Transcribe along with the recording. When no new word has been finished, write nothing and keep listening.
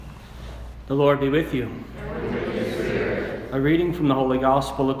The Lord be with you. And with your spirit. A reading from the Holy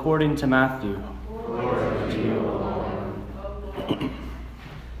Gospel according to Matthew. Glory to you, Lord.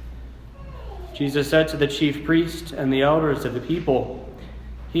 Jesus said to the chief priests and the elders of the people,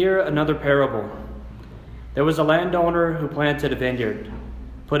 "Hear another parable. There was a landowner who planted a vineyard,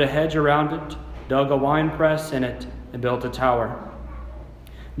 put a hedge around it, dug a winepress in it, and built a tower.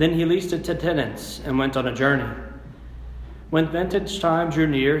 Then he leased it to tenants and went on a journey. When vintage time drew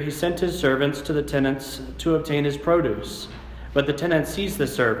near, he sent his servants to the tenants to obtain his produce. But the tenants seized the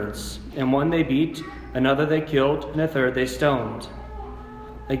servants, and one they beat, another they killed, and a third they stoned.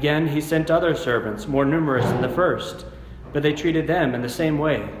 Again he sent other servants, more numerous than the first, but they treated them in the same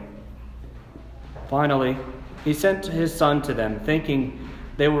way. Finally, he sent his son to them, thinking,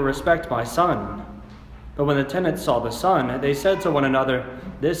 'They will respect my son.' But when the tenants saw the son, they said to one another,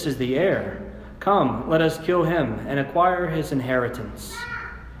 'This is the heir. Come, let us kill him and acquire his inheritance.'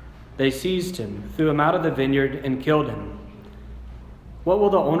 They seized him, threw him out of the vineyard, and killed him. What will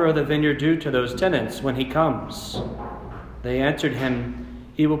the owner of the vineyard do to those tenants when he comes?" They answered him,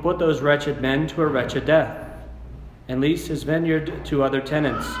 "He will put those wretched men to a wretched death, and lease his vineyard to other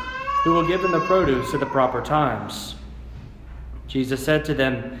tenants, who will give them the produce at the proper times." Jesus said to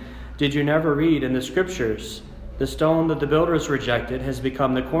them, "Did you never read in the Scriptures, 'The stone that the builders rejected has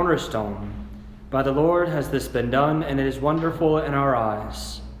become the cornerstone'? By the Lord has this been done, and it is wonderful in our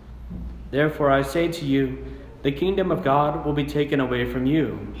eyes. Therefore I say to you, the kingdom of God will be taken away from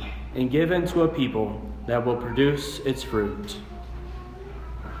you and given to a people that will produce its fruit."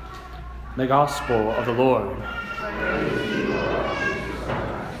 The Gospel of the Lord. Praise you, Lord.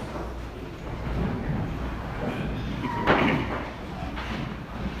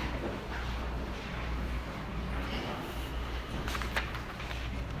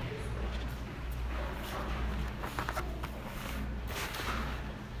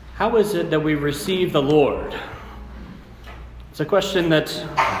 How is it that we receive the Lord? It's a question that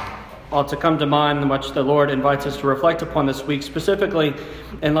ought to come to mind, which the Lord invites us to reflect upon this week, specifically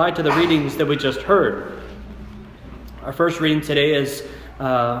in light of the readings that we just heard. Our first reading today is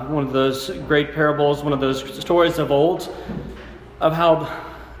one of those great parables, one of those stories of old, of how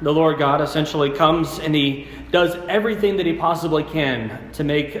the Lord God essentially comes and he does everything that he possibly can to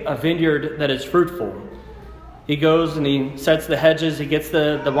make a vineyard that is fruitful. He goes and he sets the hedges, he gets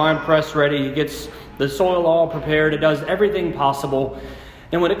the wine press ready, he gets the soil all prepared, he does everything possible.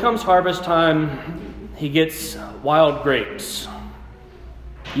 And when it comes harvest time, he gets wild grapes.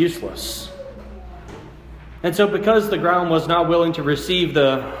 Useless. And so because the ground was not willing to receive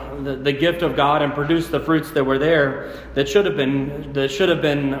the gift of God and produce the fruits that were there, that should have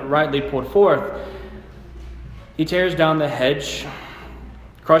been rightly put forth, he tears down the hedge,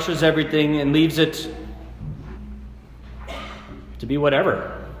 crushes everything, and leaves it to be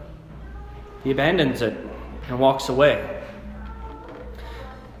whatever. He abandons it and walks away.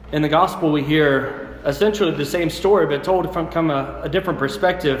 In the gospel, we hear essentially the same story, but told from a different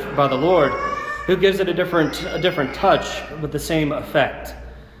perspective by the Lord, who gives it a different touch with the same effect.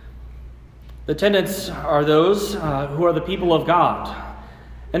 The tenants are those who are the people of God.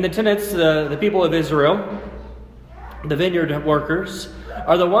 And the tenants, the people of Israel, the vineyard workers,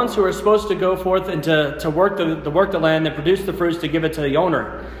 are the ones who are supposed to go forth and to work the land and produce the fruits to give it to the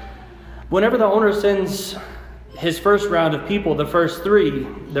owner. Whenever the owner sends his first round of people, the first three,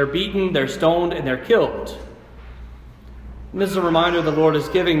 they're beaten, they're stoned, and they're killed. And this is a reminder the Lord is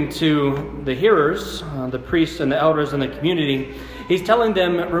giving to the hearers, the priests and the elders in the community. He's telling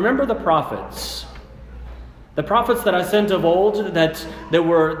them, remember the prophets. The prophets that I sent of old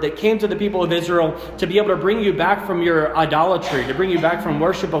that came to the people of Israel to be able to bring you back from your idolatry, to bring you back from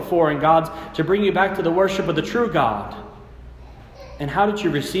worship of foreign gods, to bring you back to the worship of the true God. And how did you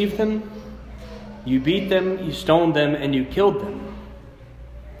receive them? You beat them, you stoned them, and you killed them.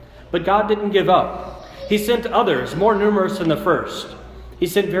 But God didn't give up. He sent others, more numerous than the first. He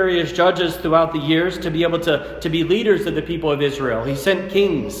sent various judges throughout the years to be able to be leaders of the people of Israel. He sent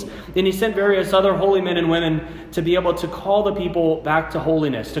kings. Then he sent various other holy men and women to be able to call the people back to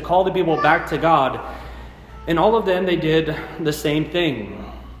holiness, to call the people back to God. And all of them, they did the same thing.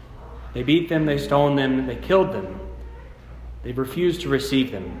 They beat them, they stoned them, they killed them. They refused to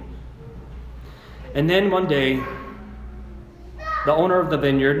receive them. And then one day, the owner of the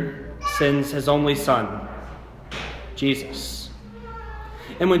vineyard sends his only son, Jesus.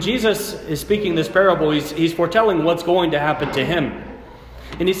 And when Jesus is speaking this parable, he's foretelling what's going to happen to him.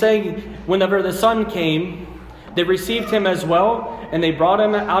 And he's saying, whenever the son came, they received him as well, and they brought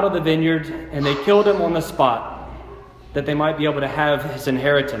him out of the vineyard, and they killed him on the spot, that they might be able to have his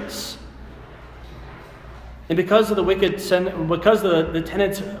inheritance. And because of the wicked sin, because the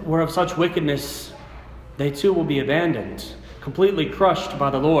tenants were of such wickedness, they too will be abandoned, completely crushed by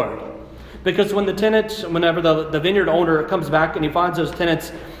the Lord. Because whenever the vineyard owner comes back and he finds those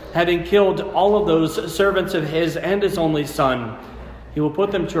tenants having killed all of those servants of his and his only son, he will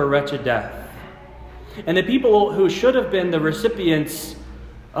put them to a wretched death. And the people who should have been the recipients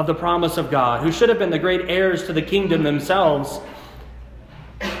of the promise of God, who should have been the great heirs to the kingdom themselves,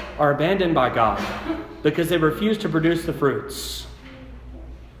 are abandoned by God because they refuse to produce the fruits.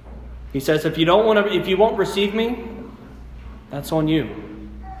 He says, if you won't receive me, that's on you.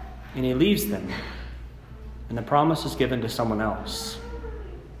 And he leaves them. And the promise is given to someone else.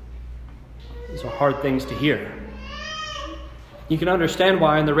 These are hard things to hear. You can understand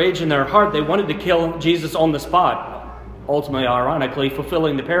why in the rage in their heart they wanted to kill Jesus on the spot, ultimately, ironically,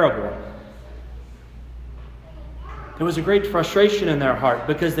 fulfilling the parable. There was a great frustration in their heart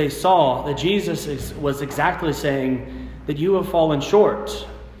because they saw that Jesus was exactly saying that you have fallen short.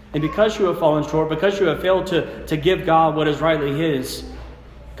 And because you have fallen short, because you have failed to give God what is rightly His,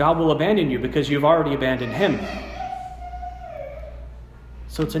 God will abandon you because you've already abandoned Him.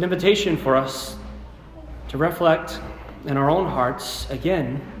 So it's an invitation for us to reflect in our own hearts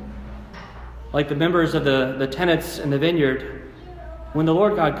again, like the members of the tenants in the vineyard. When the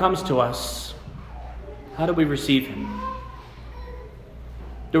Lord God comes to us, how do we receive Him?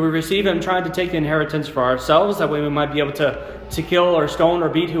 Do we receive Him trying to take the inheritance for ourselves, that way we might be able to kill or stone or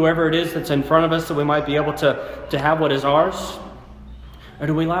beat whoever it is that's in front of us, that we might be able to have what is ours? Or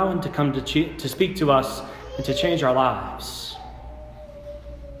do we allow Him to come to speak to us and to change our lives?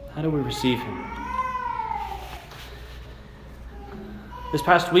 How do we receive Him? This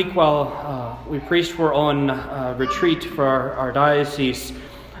past week, while we priests were on retreat for our diocese,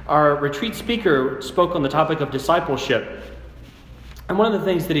 our retreat speaker spoke on the topic of discipleship. And one of the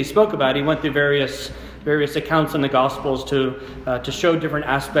things that he spoke about, he went through various accounts in the Gospels to show different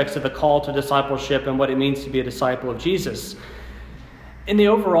aspects of the call to discipleship and what it means to be a disciple of Jesus. And the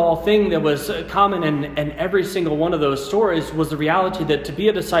overall thing that was common in every single one of those stories was the reality that to be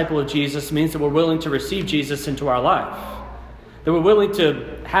a disciple of Jesus means that we're willing to receive Jesus into our life. That we're willing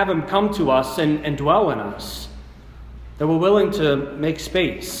to have Him come to us and dwell in us. That we're willing to make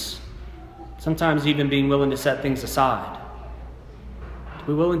space. Sometimes even being willing to set things aside. To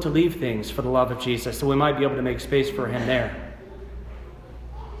be willing to leave things for the love of Jesus so we might be able to make space for Him there.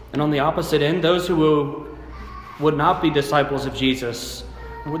 And on the opposite end, those who would not be disciples of Jesus,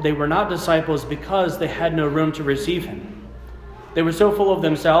 they were not disciples because they had no room to receive Him. They were so full of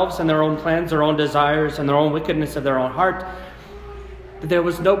themselves and their own plans, their own desires, and their own wickedness of their own heart that there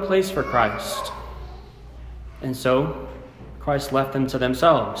was no place for Christ. And so, Christ left them to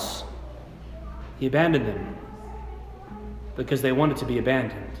themselves. He abandoned them because they wanted to be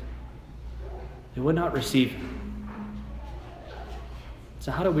abandoned. They would not receive Him.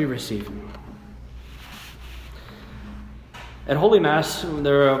 So how do we receive Him? At Holy Mass,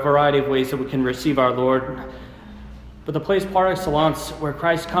 there are a variety of ways that we can receive our Lord. But the place par excellence where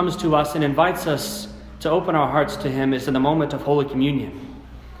Christ comes to us and invites us to open our hearts to Him is in the moment of Holy Communion.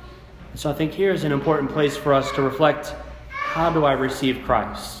 And so I think here is an important place for us to reflect, how do I receive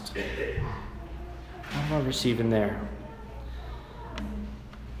Christ? How do I receive Him there?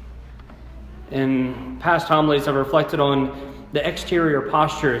 In past homilies, I've reflected on the exterior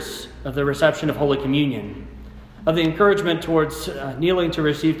postures of the reception of Holy Communion, of the encouragement towards kneeling to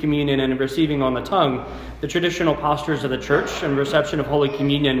receive communion and receiving on the tongue, the traditional postures of the church and reception of Holy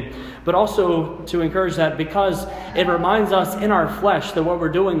Communion, but also to encourage that because it reminds us in our flesh that what we're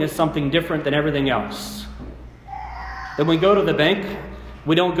doing is something different than everything else. That when we go to the bank,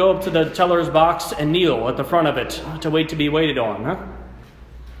 we don't go up to the teller's box and kneel at the front of it to wait to be waited on.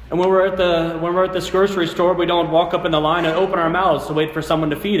 And when we're at this grocery store, we don't walk up in the line and open our mouths to wait for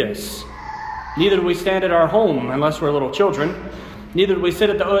someone to feed us. Neither do we stand at our home, unless we're little children. Neither do we sit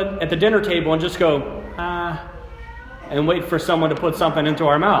at the dinner table and just go, and wait for someone to put something into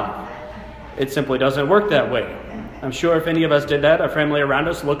our mouth. It simply doesn't work that way. I'm sure if any of us did that, our family around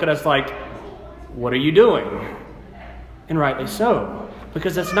us look at us like, what are you doing? And rightly so,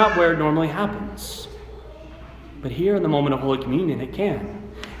 because that's not where it normally happens. But here in the moment of Holy Communion, it can.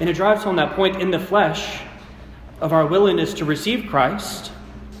 And it drives home that point in the flesh of our willingness to receive Christ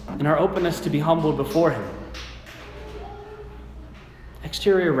and our openness to be humbled before Him.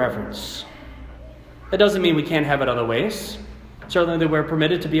 Exterior reverence. That doesn't mean we can't have it other ways. Certainly that we're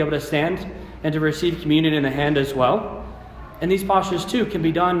permitted to be able to stand and to receive communion in the hand as well. And these postures too can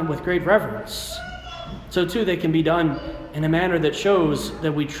be done with great reverence. So too they can be done in a manner that shows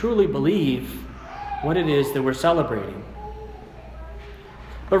that we truly believe what it is that we're celebrating.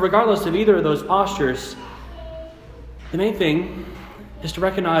 But regardless of either of those postures, The main thing is to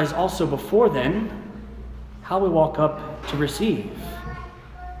recognize also before then how we walk up to receive.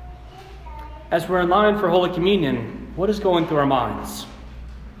 As we're in line for Holy Communion, what is going through our minds?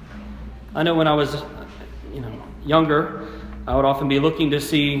 I know when I was younger, I would often be looking to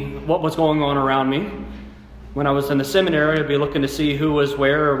see what was going on around me. When I was in the seminary, I'd be looking to see who was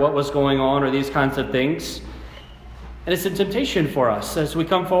where or what was going on or these kinds of things. And it's a temptation for us as we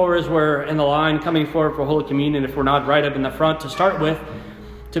come forward, as we're in the line coming forward for Holy Communion, if we're not right up in the front to start with,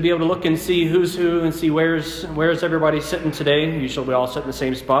 to be able to look and see who's who and see where's everybody sitting today. Usually we all sit in the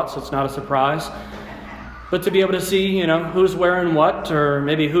same spot, so it's not a surprise. But to be able to see, who's wearing what, or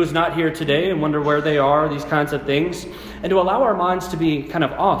maybe who's not here today and wonder where they are, these kinds of things. And to allow our minds to be kind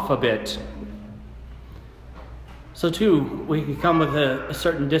of off a bit. So too, we can come with a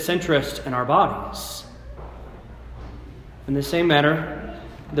certain disinterest in our bodies. In the same manner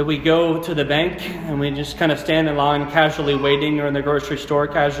that we go to the bank and we just kind of stand in line casually waiting, or in the grocery store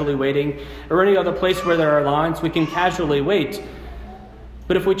casually waiting, or any other place where there are lines, we can casually wait.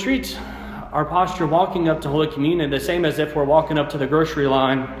 But if we treat our posture walking up to Holy Communion the same as if we're walking up to the grocery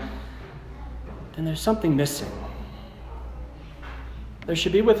line, then there's something missing. There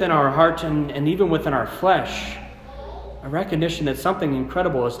should be within our heart and even within our flesh a recognition that something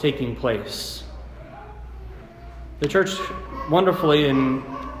incredible is taking place. The church wonderfully and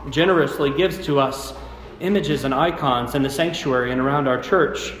generously gives to us images and icons in the sanctuary and around our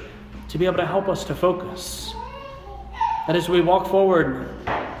church to be able to help us to focus. That as we walk forward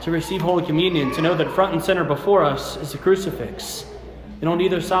to receive Holy Communion, to know that front and center before us is a crucifix, and on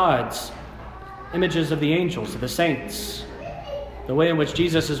either sides, images of the angels, of the saints, the way in which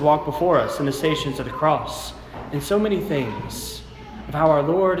Jesus has walked before us in the stations of the cross, and so many things of how our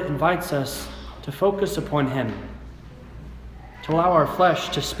Lord invites us to focus upon Him, to allow our flesh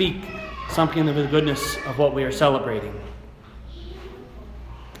to speak something of the goodness of what we are celebrating.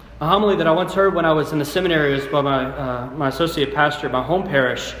 A homily that I once heard when I was in the seminary was by my associate pastor at my home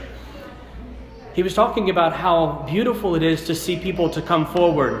parish. He was talking about how beautiful it is to see people to come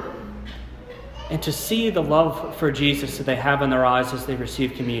forward and to see the love for Jesus that they have in their eyes as they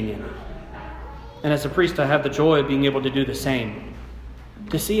receive communion. And as a priest, I have the joy of being able to do the same.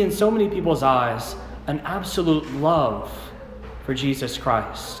 To see in so many people's eyes an absolute love for Jesus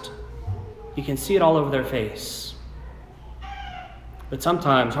Christ. You can see it all over their face. But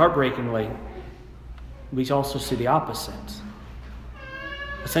sometimes, heartbreakingly, we also see the opposite.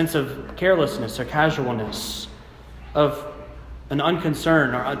 A sense of carelessness or casualness, of an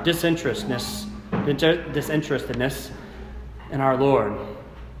unconcern or a disinterestedness in our Lord.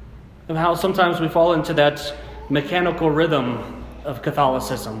 Of how sometimes we fall into that mechanical rhythm of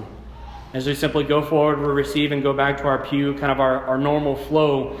Catholicism. As we simply go forward, we receive and go back to our pew, kind of our normal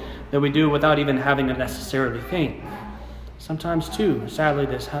flow that we do without even having to necessarily think. Sometimes, too, sadly,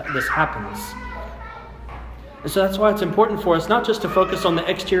 this happens. And so that's why it's important for us not just to focus on the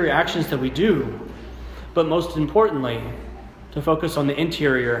exterior actions that we do, but most importantly, to focus on the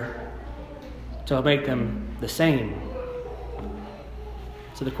interior to make them the same.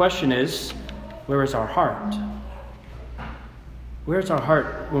 So the question is, where is our heart? Where is our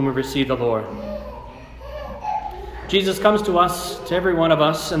heart when we receive the Lord? Jesus comes to us, to every one of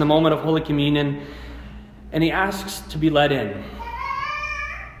us, in the moment of Holy Communion, and He asks to be let in.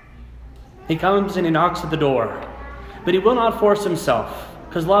 He comes and He knocks at the door, but He will not force Himself,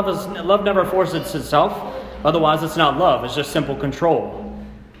 because love never forces itself. Otherwise, it's not love; it's just simple control.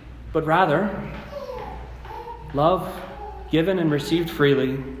 But rather, love given and received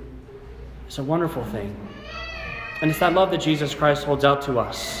freely is a wonderful thing, and it's that love that Jesus Christ holds out to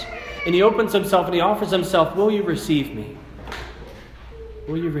us. And He opens Himself and He offers Himself. Will you receive me?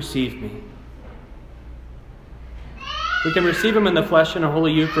 Will you receive me? We can receive Him in the flesh in a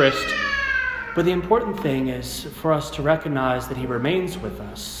Holy Eucharist, but the important thing is for us to recognize that He remains with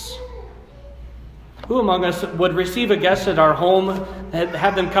us. Who among us would receive a guest at our home,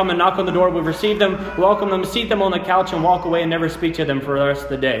 have them come and knock on the door, would receive them, welcome them, seat them on the couch, and walk away and never speak to them for the rest of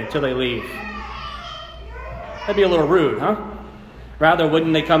the day until they leave? That'd be a little rude, huh? Rather,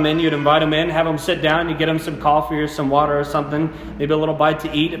 wouldn't they come in, you'd invite them in, have them sit down, you get them some coffee or some water or something, maybe a little bite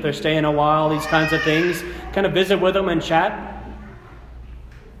to eat if they're staying a while, these kinds of things, kind of visit with them and chat.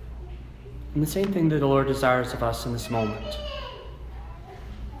 And the same thing that the Lord desires of us in this moment.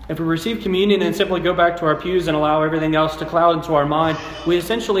 If we receive communion and simply go back to our pews and allow everything else to cloud into our mind, we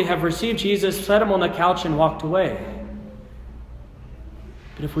essentially have received Jesus, set Him on the couch, and walked away.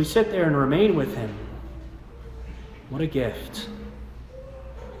 But if we sit there and remain with Him, what a gift.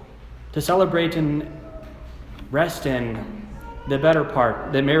 To celebrate and rest in the better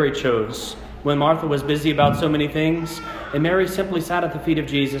part that Mary chose, when Martha was busy about so many things, and Mary simply sat at the feet of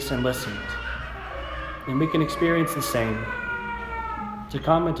Jesus and listened. And we can experience the same, to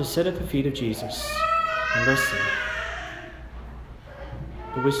come and to sit at the feet of Jesus and listen.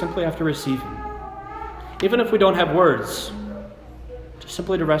 But we simply have to receive him. Even if we don't have words, just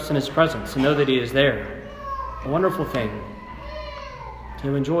simply to rest in his presence and know that he is there. A wonderful thing,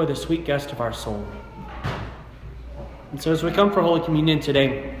 to enjoy the sweet guest of our soul. And so as we come for Holy Communion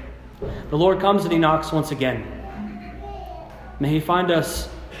today, the Lord comes and he knocks once again. May he find us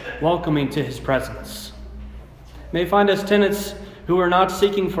welcoming to his presence. May he find us tenants who are not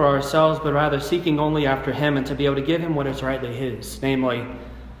seeking for ourselves, but rather seeking only after him and to be able to give him what is rightly his, namely,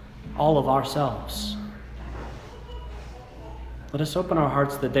 all of ourselves. Let us open our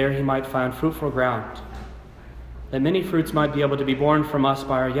hearts that there he might find fruitful ground, that many fruits might be able to be born from us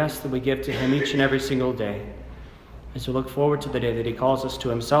by our yes that we give to him each and every single day, as we look forward to the day that he calls us to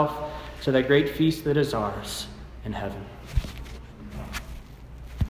himself, to that great feast that is ours in heaven.